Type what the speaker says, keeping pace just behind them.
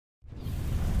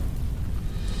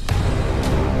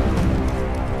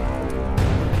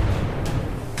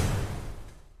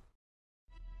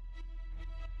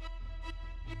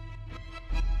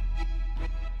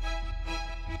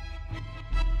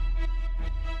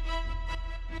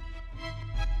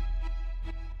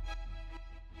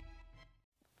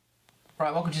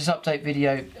Right, welcome to this update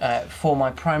video for my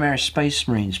Primaris Space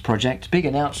Marines project. Big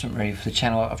announcement really for the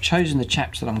channel. I've chosen the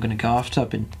chapter that I'm going to go after.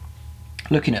 I've been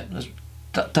looking at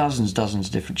dozens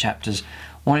of different chapters.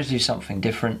 Wanted to do something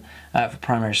different for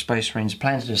Primaris Space Marines.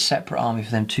 Plan to do a separate army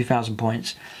for them, 2,000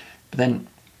 points. But then,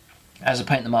 as I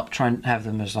paint them up, try and have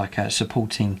them as like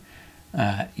supporting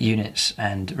units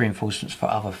and reinforcements for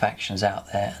other factions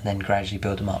out there, and then gradually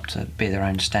build them up to be their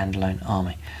own standalone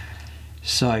army.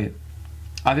 So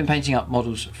I've been painting up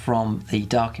models from the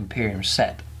Dark Imperium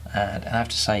set, and I have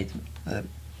to say the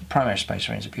Primaris Space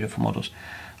Marines are beautiful models.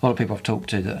 A lot of people I've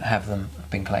talked to that have them, have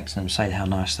been collecting them, say how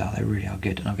nice they are. They really are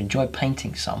good, and I've enjoyed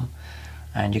painting some,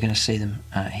 and you're going to see them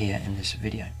here in this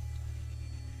video.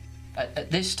 At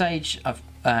this stage I've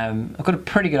got a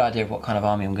pretty good idea of what kind of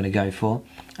army I'm going to go for,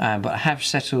 but I have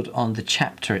settled on the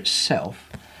chapter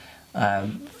itself. A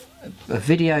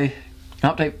video,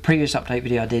 previous update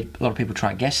video I did, a lot of people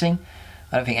tried guessing.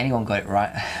 I don't think anyone got it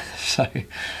right, so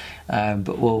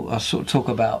but I'll sort of talk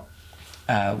about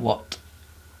what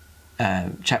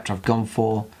chapter I've gone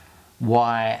for,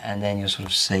 why, and then you'll sort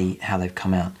of see how they've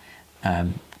come out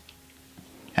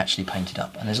actually painted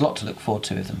up. And there's a lot to look forward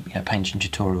to with them, you know, painting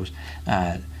tutorials,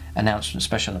 announcements,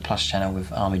 especially on the Plus channel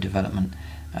with army development,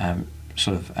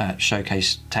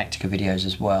 showcase tactical videos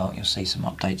as well. You'll see some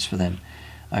updates for them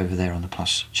over there on the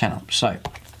Plus channel. So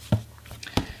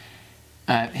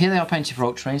here they are painted for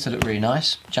Ultramarines. They look really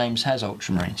nice. James has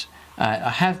Ultramarines. I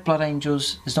have Blood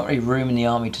Angels. There's not really room in the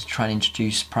army to try and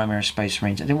introduce Primaris Space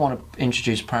Marines. I didn't want to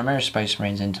introduce Primaris Space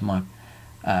Marines into my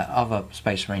other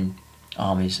Space Marine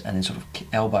armies and then sort of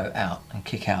elbow out and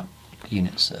kick out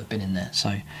units that have been in there.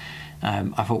 So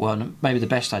I thought, well, maybe the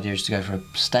best idea is to go for a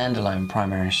standalone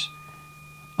Primaris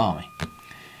army.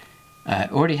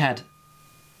 Already had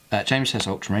James has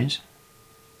Ultramarines.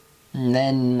 And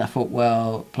then I thought,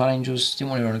 well, Blood Angels,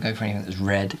 didn't really want to go for anything that was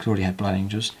red, because I already had Blood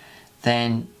Angels.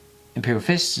 Then Imperial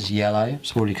Fists is yellow,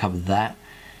 so already covered that.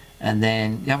 And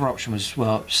then the other option was,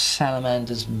 well,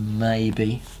 Salamanders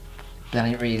maybe. But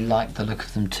I didn't really like the look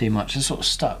of them too much. They're sort of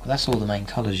stuck. Well, that's all the main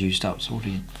colours used up, so what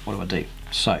do I do?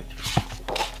 So,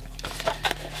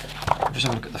 just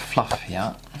have a look at the fluff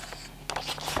here.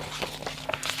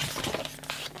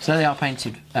 So they are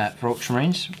painted for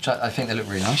Ultramarines, which I think they look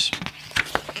really nice.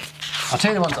 I'll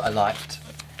tell you the ones that I liked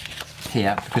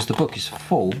here, because the book is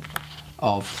full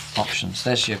of options.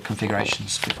 There's your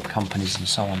configurations for companies and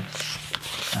so on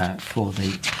for the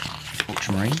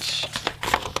Ultramarines.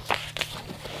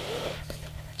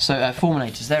 So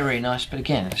Fulminators, they're really nice, but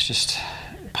again, it's just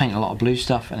paint a lot of blue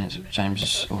stuff, and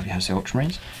James already has the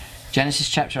Ultramarines. Genesis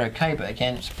chapter, okay, but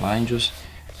again, it's Blood Angels.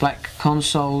 Black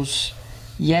Consoles,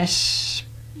 yes,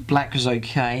 black was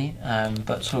okay,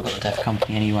 but sort of got the Death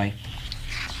Company anyway.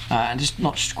 And just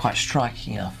not quite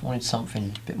striking enough. I wanted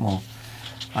something a bit more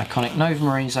iconic. Nova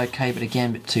Marines okay, but again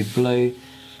a bit too blue.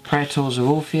 Praetors of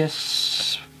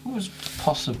Orpheus was a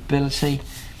possibility.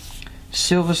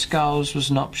 Silver Skulls was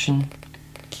an option.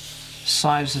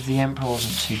 Scythes of the Emperor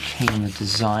wasn't too keen on the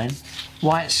design.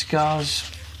 White Scars,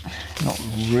 not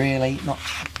really. To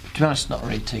be honest, not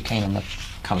really too keen on the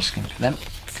colour schemes for them.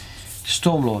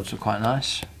 Stormlords were quite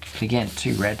nice. Again,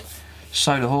 too red.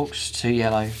 Solar Hawks, too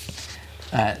yellow.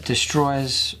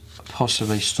 Destroyers,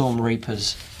 possibly. Storm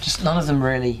Reapers, just none of them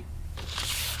really.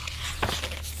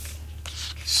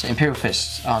 So Imperial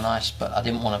Fists are nice, but I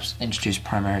didn't want to introduce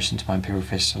Primaris into my Imperial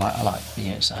Fists. I like the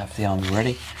units that have the army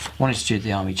already. Wanted to do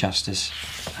the army justice.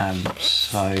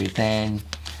 So then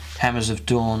Hammers of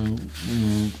Dawn,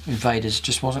 Invaders,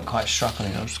 just wasn't quite struck on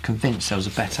it. I was convinced there was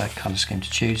a better colour scheme to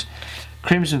choose.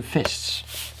 Crimson Fists,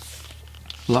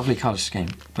 lovely colour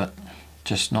scheme, but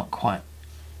just not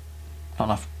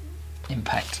enough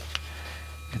impact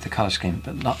with the colour scheme,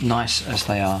 but not nice as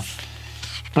they are.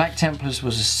 Black Templars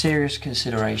was a serious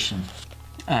consideration.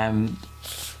 A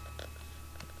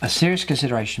serious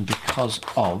consideration because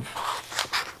of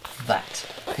that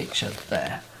picture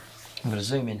there. I'm going to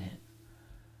zoom in here.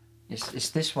 It's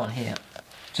this one here,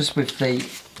 just with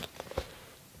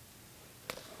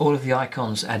all of the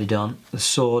icons added on. The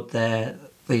sword there,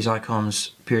 these icons,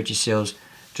 purity seals,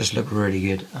 just look really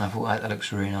good, and I thought that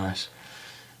looks really nice.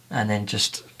 And then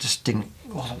just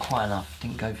wasn't quite enough.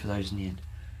 Didn't go for those in the end.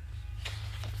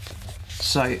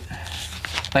 So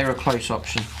they were a close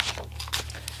option.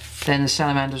 Then the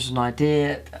Salamanders was an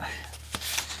idea.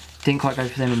 Didn't quite go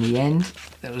for them in the end.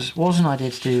 There was an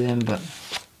idea to do them, but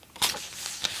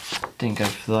didn't go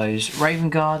for those. Raven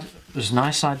Guard was a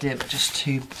nice idea, but just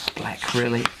too black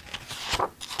really.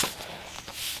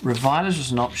 Revilers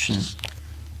was an option.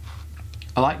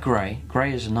 I like grey.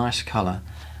 Grey is a nice colour.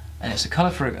 and it's a colour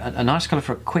for a nice colour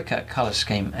for a quicker colour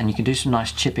scheme, and you can do some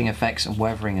nice chipping effects and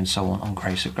weathering and so on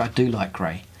grey. So I do like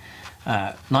grey.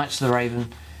 Knights of the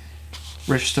Raven,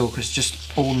 Riftstalkers,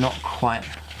 just all not quite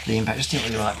the impact. Just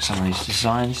didn't really like some of these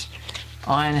designs.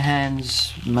 Iron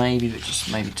Hands, maybe, but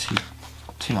just maybe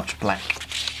too much black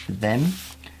for them.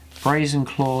 Brazen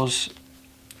Claws,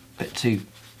 a bit too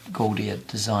gaudy a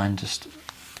design, just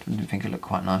didn't think it looked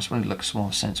quite nice. Wanted it looks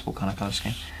more sensible kind of colour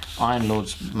scheme. Iron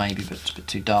Lords, maybe, but it's a bit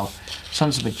too dull.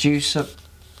 Sons of Medusa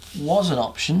was an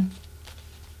option,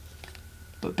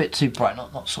 but a bit too bright,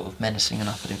 not sort of menacing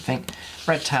enough, I didn't think.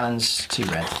 Red Talons, too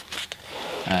red.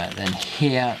 Then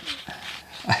here,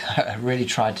 I really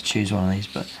tried to choose one of these,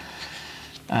 but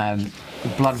the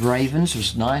Blood Ravens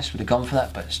was nice, would have gone for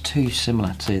that, but it's too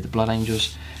similar to the Blood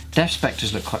Angels. Death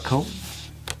Spectres look quite cool,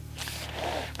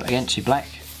 but again, too black.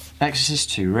 Exorcist,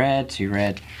 too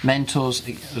red. Mentors,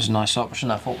 it was a nice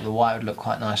option. I thought the white would look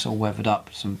quite nice, all weathered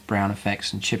up, some brown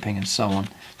effects and chipping and so on,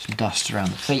 some dust around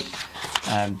the feet.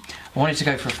 I wanted to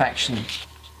go for a faction,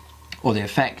 or the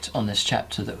effect on this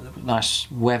chapter, that nice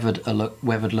weathered look.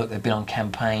 They've been on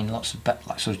campaign, lots of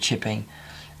like sort of chipping,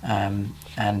 and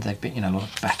they've been, a lot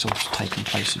of battles taking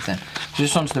place with them. So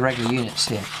just onto the regular units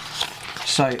here.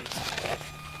 So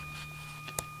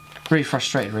really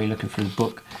frustrated, really looking through the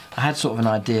book. I had sort of an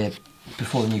idea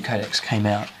before the new codex came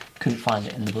out, couldn't find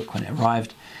it in the book when it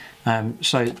arrived.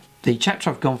 So the chapter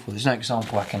I've gone for, there's no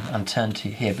example I can turn to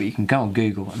here, but you can go on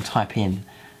Google and type in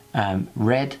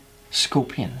Red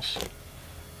Scorpions.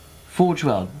 Forge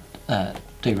World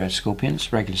do Red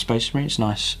Scorpions, regular Space Marines,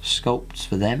 nice sculpts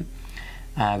for them.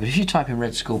 But if you type in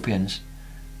Red Scorpions,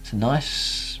 it's a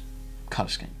nice colour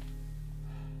scheme.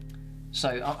 So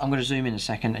I'm going to zoom in a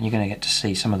second, and you're going to get to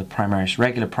see some of the Primaris,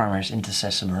 regular Primaris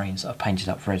Intercessor Marines that I've painted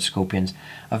up for Red Scorpions.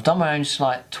 I've done my own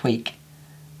slight tweak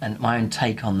and my own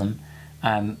take on them,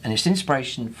 and it's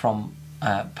inspiration from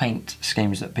paint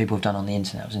schemes that people have done on the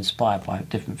internet. I was inspired by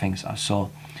different things that I saw.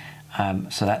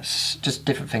 So that's just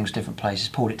different things, different places,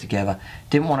 pulled it together.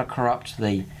 Didn't want to corrupt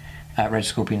the Red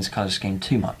Scorpions colour scheme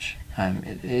too much.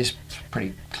 It is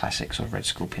pretty classic sort of Red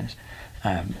Scorpions,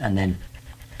 and then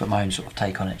put my own sort of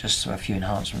take on it, just a few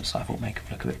enhancements that I thought make it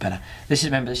look a bit better.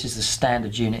 Remember, this is the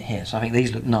standard unit here, so I think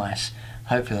these look nice.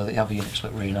 Hopefully the other units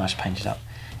look really nice painted up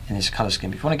in this colour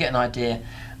scheme. If you want to get an idea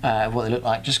of what they look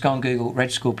like, just go on Google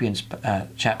Red Scorpions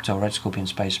chapter or Red Scorpion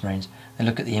Space Marines and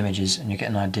look at the images, and you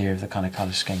get an idea of the kind of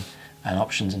colour scheme and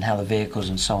options and how the vehicles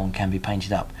and so on can be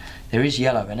painted up. There is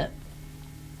yellow in it,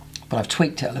 but I've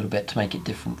tweaked it a little bit to make it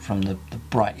different from the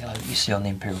bright yellow that you see on the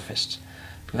Imperial Fists.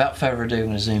 Without further ado, I'm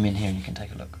going to zoom in here and you can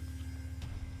take a look.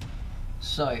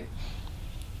 So,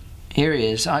 here he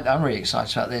is. I'm really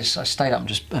excited about this. I stayed up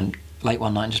and late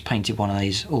one night and just painted one of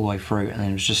these all the way through, and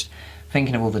then was just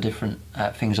thinking of all the different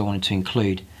things I wanted to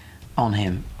include on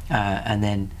him, and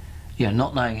then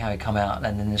not knowing how he'd come out,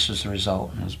 and then this was the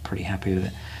result, and I was pretty happy with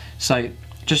it. So,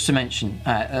 just to mention,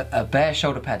 a bare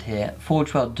shoulder pad here.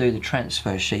 Forge World do the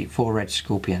transfer sheet for Red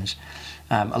Scorpions.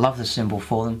 I love the symbol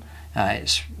for them.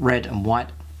 It's red and white.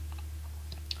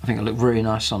 I think it looked really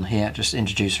nice on here. Just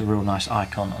introduce a real nice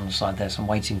icon on the side there. So I'm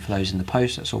waiting for those in the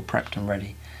post. That's all prepped and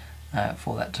ready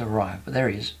for that to arrive. But there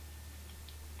he is.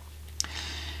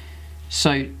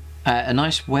 So a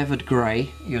nice weathered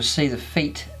grey. You'll see the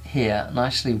feet here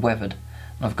nicely weathered.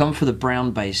 And I've gone for the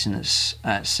brown basing that's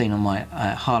seen on my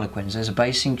Harlequins. There's a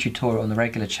basing tutorial on the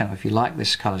regular channel if you like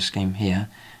this colour scheme here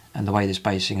and the way this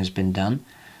basing has been done,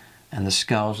 and the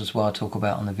skulls as well I talk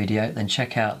about on the video. Then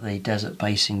check out the desert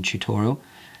basing tutorial,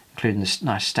 including this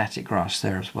nice static grass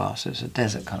there as well. So it's a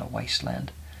desert kind of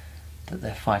wasteland that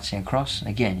they're fighting across. And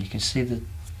again, you can see the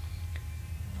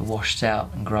washed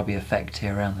out and grubby effect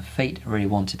here around the feet. I really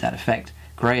wanted that effect.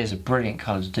 Grey is a brilliant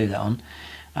colour to do that on.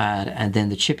 And then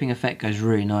the chipping effect goes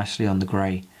really nicely on the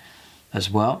grey as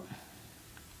well.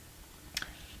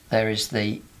 There is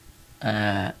the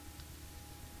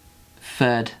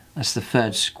that's the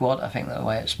third squad, I think, the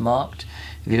way it's marked.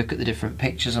 If you look at the different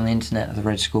pictures on the internet of the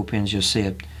Red Scorpions, you'll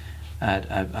see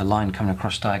a line coming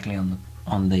across diagonally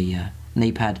on the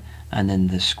knee pad, and then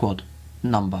the squad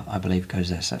number, I believe, goes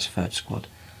there. So that's third squad,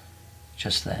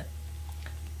 just there.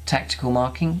 Tactical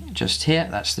marking just here.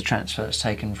 That's the transfer that's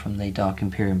taken from the Dark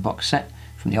Imperium box set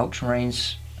from the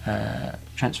Ultramarines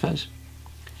transfers.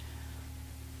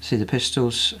 See the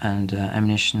pistols and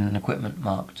ammunition and equipment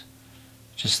marked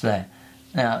just there.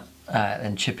 Now,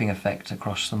 then chipping effect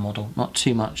across the model. Not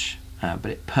too much, but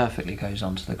it perfectly goes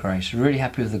onto the grey. So really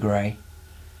happy with the grey.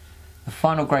 The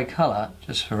final grey colour,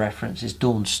 just for reference, is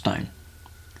Dawnstone.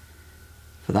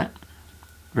 For that,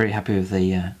 very happy with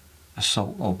the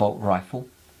assault or bolt rifle.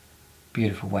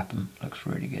 Beautiful weapon, looks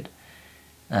really good.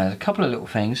 There's a couple of little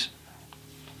things.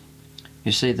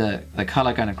 You see the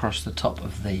colour going across the top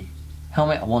of the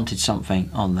helmet. I wanted something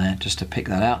on there just to pick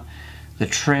that out. The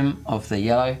trim of the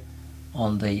yellow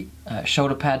on the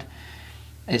shoulder pad,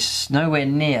 it's nowhere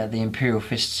near the Imperial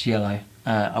Fists yellow.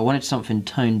 I wanted something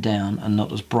toned down and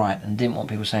not as bright, and didn't want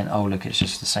people saying, oh look, it's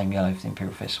just the same yellow for the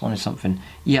Imperial Fists. I wanted something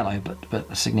yellow but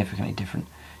a significantly different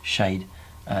shade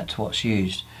to what's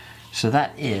used. So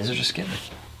that is, I'll just get the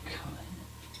colour.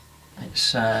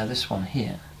 It's this one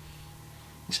here.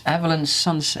 It's Avalon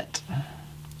Sunset.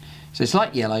 So it's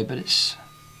like yellow, but it's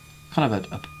kind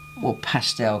of a more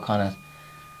pastel kind of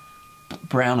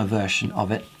browner version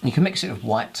of it. You can mix it with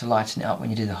white to lighten it up when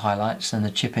you do the highlights, and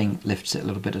the chipping lifts it a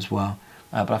little bit as well.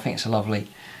 But I think it's a lovely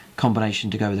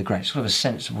combination to go with the grey. It's sort of a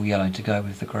sensible yellow to go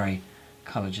with the grey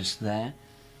colour just there.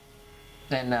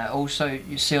 Then also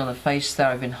you see on the face there,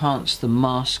 I've enhanced the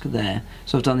mask there.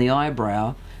 So I've done the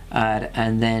eyebrow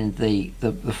and then the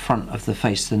front of the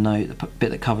face, the nose, the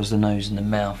bit that covers the nose and the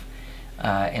mouth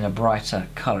in a brighter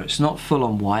colour. It's not full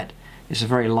on white, it's a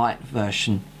very light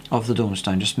version of the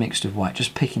Dawnstone, just mixed with white,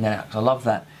 just picking that out because I love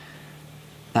that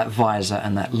visor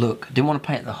and that look. I didn't want to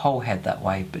paint the whole head that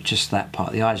way, but just that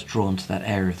part. The eye's drawn to that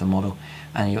area of the model,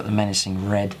 and you've got the menacing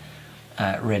red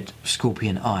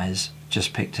scorpion eyes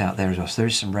just picked out there as well. So there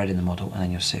is some red in the model, and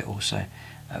then you'll see it also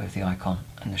with the icon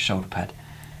and the shoulder pad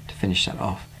to finish that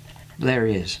off. There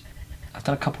he is. I've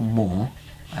done a couple more,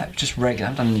 just regular. I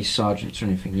haven't done any sergeants or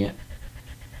anything yet.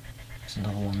 There's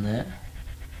another one there.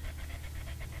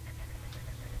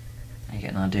 You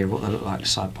get an idea of what they look like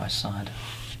side by side.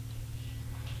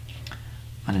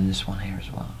 And then this one here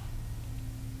as well.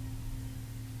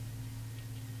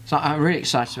 So I'm really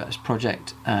excited about this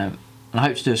project, and I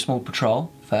hope to do a small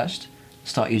patrol first,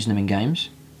 start using them in games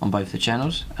on both the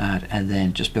channels, and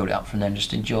then just build it up from there and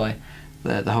just enjoy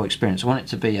the whole experience. I want it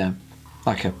to be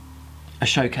like a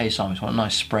showcase army. I want a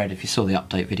nice spread. If you saw the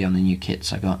update video on the new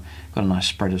kits, I got a nice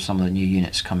spread of some of the new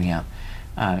units coming out.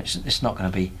 It's not going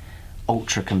to be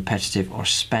ultra competitive or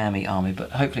spammy army,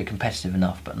 but hopefully competitive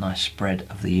enough, but nice spread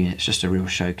of the units, just a real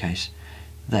showcase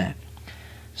there.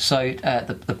 So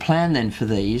the plan then for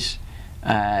these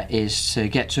is to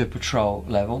get to a patrol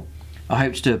level. I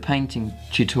hope to do a painting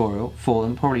tutorial for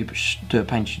them, probably do a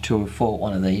painting tutorial for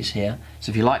one of these here.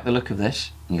 So if you like the look of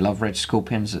this and you love Red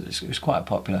Scorpions, it was quite a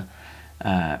popular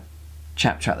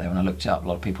chapter out there when I looked it up. A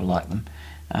lot of people like them,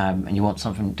 and you want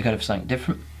something to go for something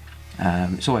different.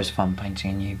 It's always fun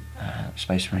painting a new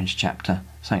Space Marines chapter,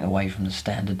 something away from the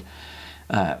standard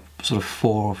sort of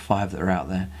 4 or 5 that are out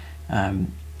there.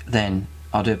 Then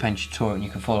I'll do a paint tutorial and you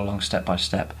can follow along step by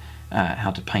step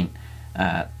how to paint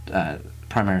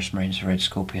Primaris Marines for Red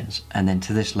Scorpions, and then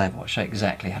to this level I'll show you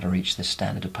exactly how to reach this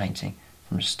standard of painting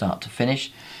from start to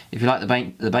finish. If you like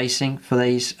the basing for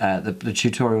these, the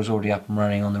tutorial is already up and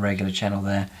running on the regular channel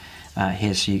there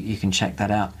here, so you can check that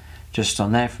out. Just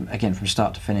on there, again from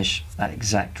start to finish, that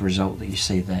exact result that you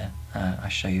see there, I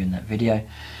show you in that video.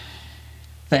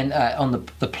 Then on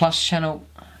the Plus channel,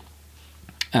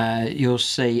 you'll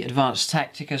see Advanced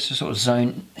Tactica, so sort of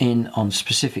zone in on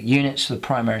specific units for the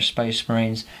Primaris Space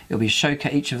Marines. It'll be a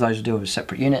showcase. Each of those will deal with a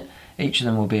separate unit. Each of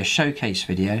them will be a showcase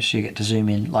video, so you get to zoom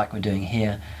in like we're doing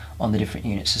here on the different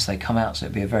units as they come out. So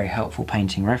it'll be a very helpful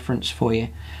painting reference for you.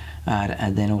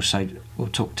 And then also we'll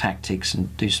talk tactics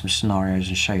and do some scenarios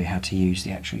and show you how to use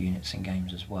the actual units in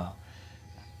games as well.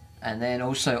 And then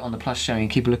also on the Plus channel, you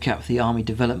can keep a lookout for the army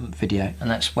development video, and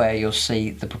that's where you'll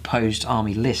see the proposed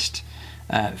army list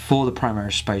for the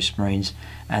Primaris Space Marines.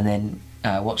 And then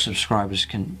what subscribers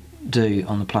can do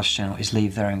on the Plus channel is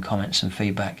leave their own comments and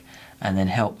feedback, and then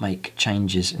help make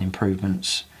changes and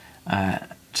improvements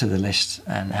to the list,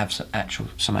 and have some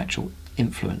actual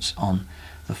influence on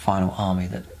the final army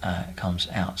that comes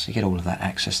out. So you get all of that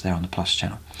access there on the Plus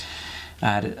channel.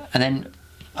 And then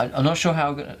I'm not sure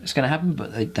how it's going to happen,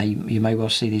 but you may well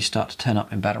see these start to turn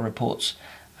up in battle reports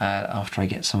after I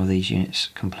get some of these units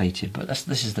completed. But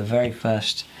this is the very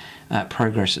first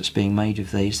progress that's being made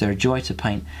with these. They're a joy to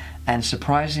paint and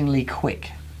surprisingly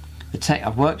quick.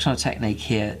 I've worked on a technique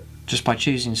here just by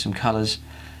choosing some colours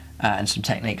and some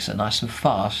techniques that are nice and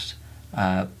fast,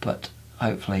 but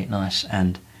hopefully nice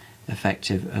and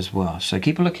effective as well. So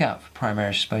keep a lookout for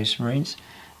Primaris Space Marines.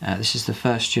 This is the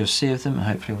first you'll see of them, and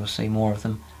hopefully we'll see more of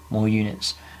them, more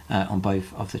units on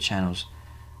both of the channels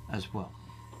as well.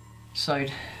 So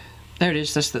there it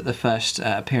is. That's the first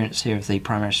appearance here of the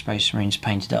Primaris Space Marines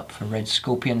painted up for Red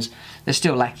Scorpions. They're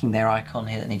still lacking their icon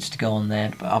here that needs to go on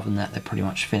there, but other than that they're pretty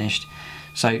much finished.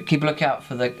 So keep a lookout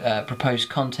for the proposed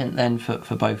content then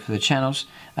for both of the channels.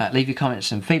 Leave your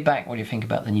comments and feedback. What do you think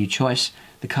about the new choice,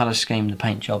 the colour scheme, the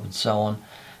paint job and so on.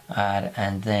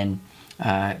 And then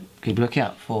keep a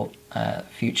lookout for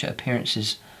future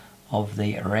appearances of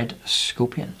the Red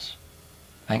Scorpions.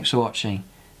 Thanks for watching,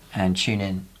 and tune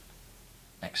in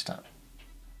next time.